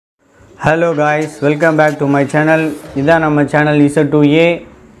Hello guys, welcome back to my channel. இதான் நம்ம channel ZtoA.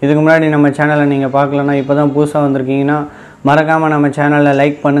 இதுக்கு முன்னாடி நம்ம சேனலை நீங்கள் பார்க்கலன்னா இப்போ தான் புதுசாக வந்திருக்கீங்கன்னா மறக்காமல் நம்ம சேனலை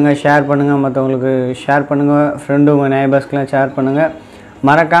லைக் பண்ணுங்கள், ஷேர் பண்ணுங்கள், மற்றவங்களுக்கு ஷேர் பண்ணுங்கள், ஃப்ரெண்டு உங்கள் நைபர்ஸ்க்கெலாம் ஷேர் பண்ணுங்கள்.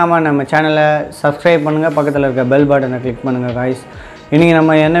 மறக்காமல் நம்ம சேனலை சப்ஸ்கிரைப் பண்ணுங்கள், பக்கத்தில் இருக்க பெல் பட்டனை கிளிக் பண்ணுங்கள் guys. இன்றைக்கி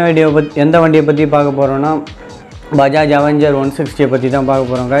நம்ம எந்த வண்டியை பற்றி பார்க்க போகிறோன்னா Bajaj avenger 160 பற்றி தான்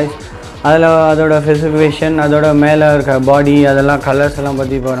பார்க்க போகிறோம் guys. அதில் அதோட ஸ்பெசிஃபிகேஷன், அதோட மேலே இருக்க பாடி, அதெல்லாம் கலர்ஸ் எல்லாம்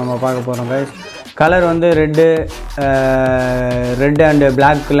பற்றி இப்போ நம்ம பார்க்க போகிறோம் கைஸ். கலர் வந்து ரெட் அண்டு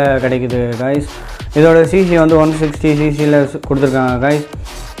பிளாக்கில் கிடைக்குது கைஸ். இதோட சிசி வந்து 160 சிசியில் கொடுத்துருக்காங்க கைஸ்.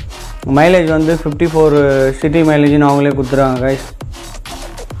 மைலேஜ் வந்து 54 சிட்டி மைலேஜ்னு அவங்களே கொடுத்துருக்காங்க கைஸ்.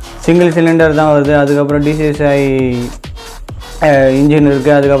 சிங்கிள் சிலிண்டர் தான் வருது. அதுக்கப்புறம் DCSI இன்ஜின்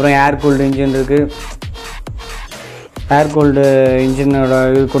இருக்குது. அதுக்கப்புறம் ஏர் கூல்டு இன்ஜின் இருக்குது. ஏர் கூல்டு இன்ஜினோட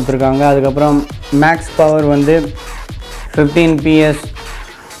இது கொடுத்துருக்காங்க. அதுக்கப்புறம் மேக்ஸ் பவர் வந்து 15 PS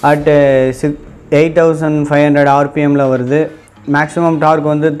அட் 8500 RPMல வருது. மேக்ஸிமம்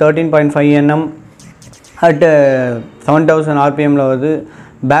டார்க் வந்து 13.5 Nm அட் 7000 RPMல வருது.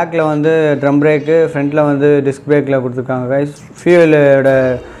 பேக்கில் வந்து ட்ரம் பிரேக்கு, ஃப்ரண்ட்டில் வந்து டிஸ்க் பிரேக்கில் கொடுத்துருக்காங்க கைஸ். ஃபியூலோட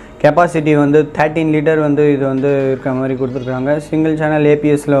கெப்பாசிட்டி வந்து 13 லிட்டர் வந்து இது வந்து இருக்கிற மாதிரி கொடுத்துருக்காங்க. சிங்கிள் சேனல்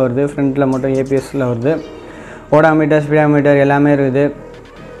APSல வருது, ஃப்ரண்ட்டில் மட்டும் APSல வருது. ஓடாமீட்டர், ஸ்பீடாமீட்டர் எல்லாமே இருக்குது.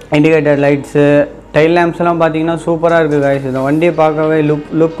 இண்டிகேட்டர் லைட்ஸு, டைல் லேம்ப்ஸ்லாம் பார்த்தீங்கன்னா சூப்பராக இருக்குது கைஸ். இந்த வண்டியை பார்க்கவே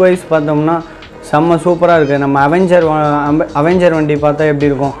லுக் வைஸ் பார்த்தோம்னா செம்ம சூப்பராக இருக்குது. நம்ம அவெஞ்சர் வண்டி பார்த்தா எப்படி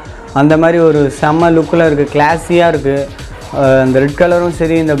இருக்கும் அந்த மாதிரி ஒரு செம்ம லுக்கில் இருக்குது, கிளாஸியாக இருக்குது. அந்த ரெட் கலரும்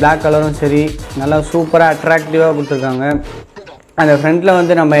சரி, இந்த பிளாக் கலரும் சரி, நல்லா சூப்பராக அட்ராக்டிவாக கொடுத்துருக்காங்க. அந்த ஃப்ரண்ட்டில்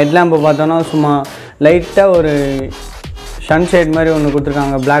வந்து நம்ம ஹெட்லாம்பு பார்த்தோன்னா சும்மா லைட்டாக ஒரு சன்ஷேட் மாதிரி ஒன்று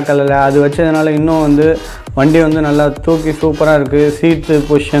கொடுத்துருக்காங்க பிளாக் கலரில். அது வச்சதுனால இன்னும் வந்து வண்டி வந்து நல்லா தூக்கி சூப்பராக இருக்குது. சீட்டு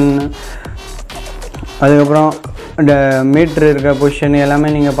பொசிஷன், அதுக்கப்புறம் இந்த மீட்ரு இருக்க பொசிஷன் எல்லாமே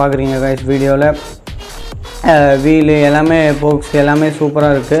நீங்கள் பார்க்குறீங்க கைஸ் வீடியோவில். வீலு எல்லாமே, போக்ஸ் எல்லாமே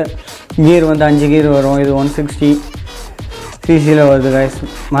சூப்பராக இருக்குது. கீர் வந்து 5 கீர் வரும். இது 160 சிசியில் வருது கைஸ்.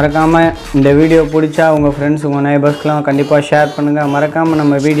 மறக்காமல் இந்த வீடியோ பிடிச்சா உங்கள் ஃப்ரெண்ட்ஸ், உங்கள் நைபர்ஸ்க்கெலாம் கண்டிப்பாக ஷேர் பண்ணுங்கள். மறக்காமல்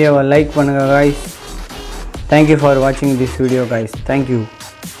நம்ம வீடியோவை லைக் பண்ணுங்கள் guys. Thank you for watching this video guys. Thank you.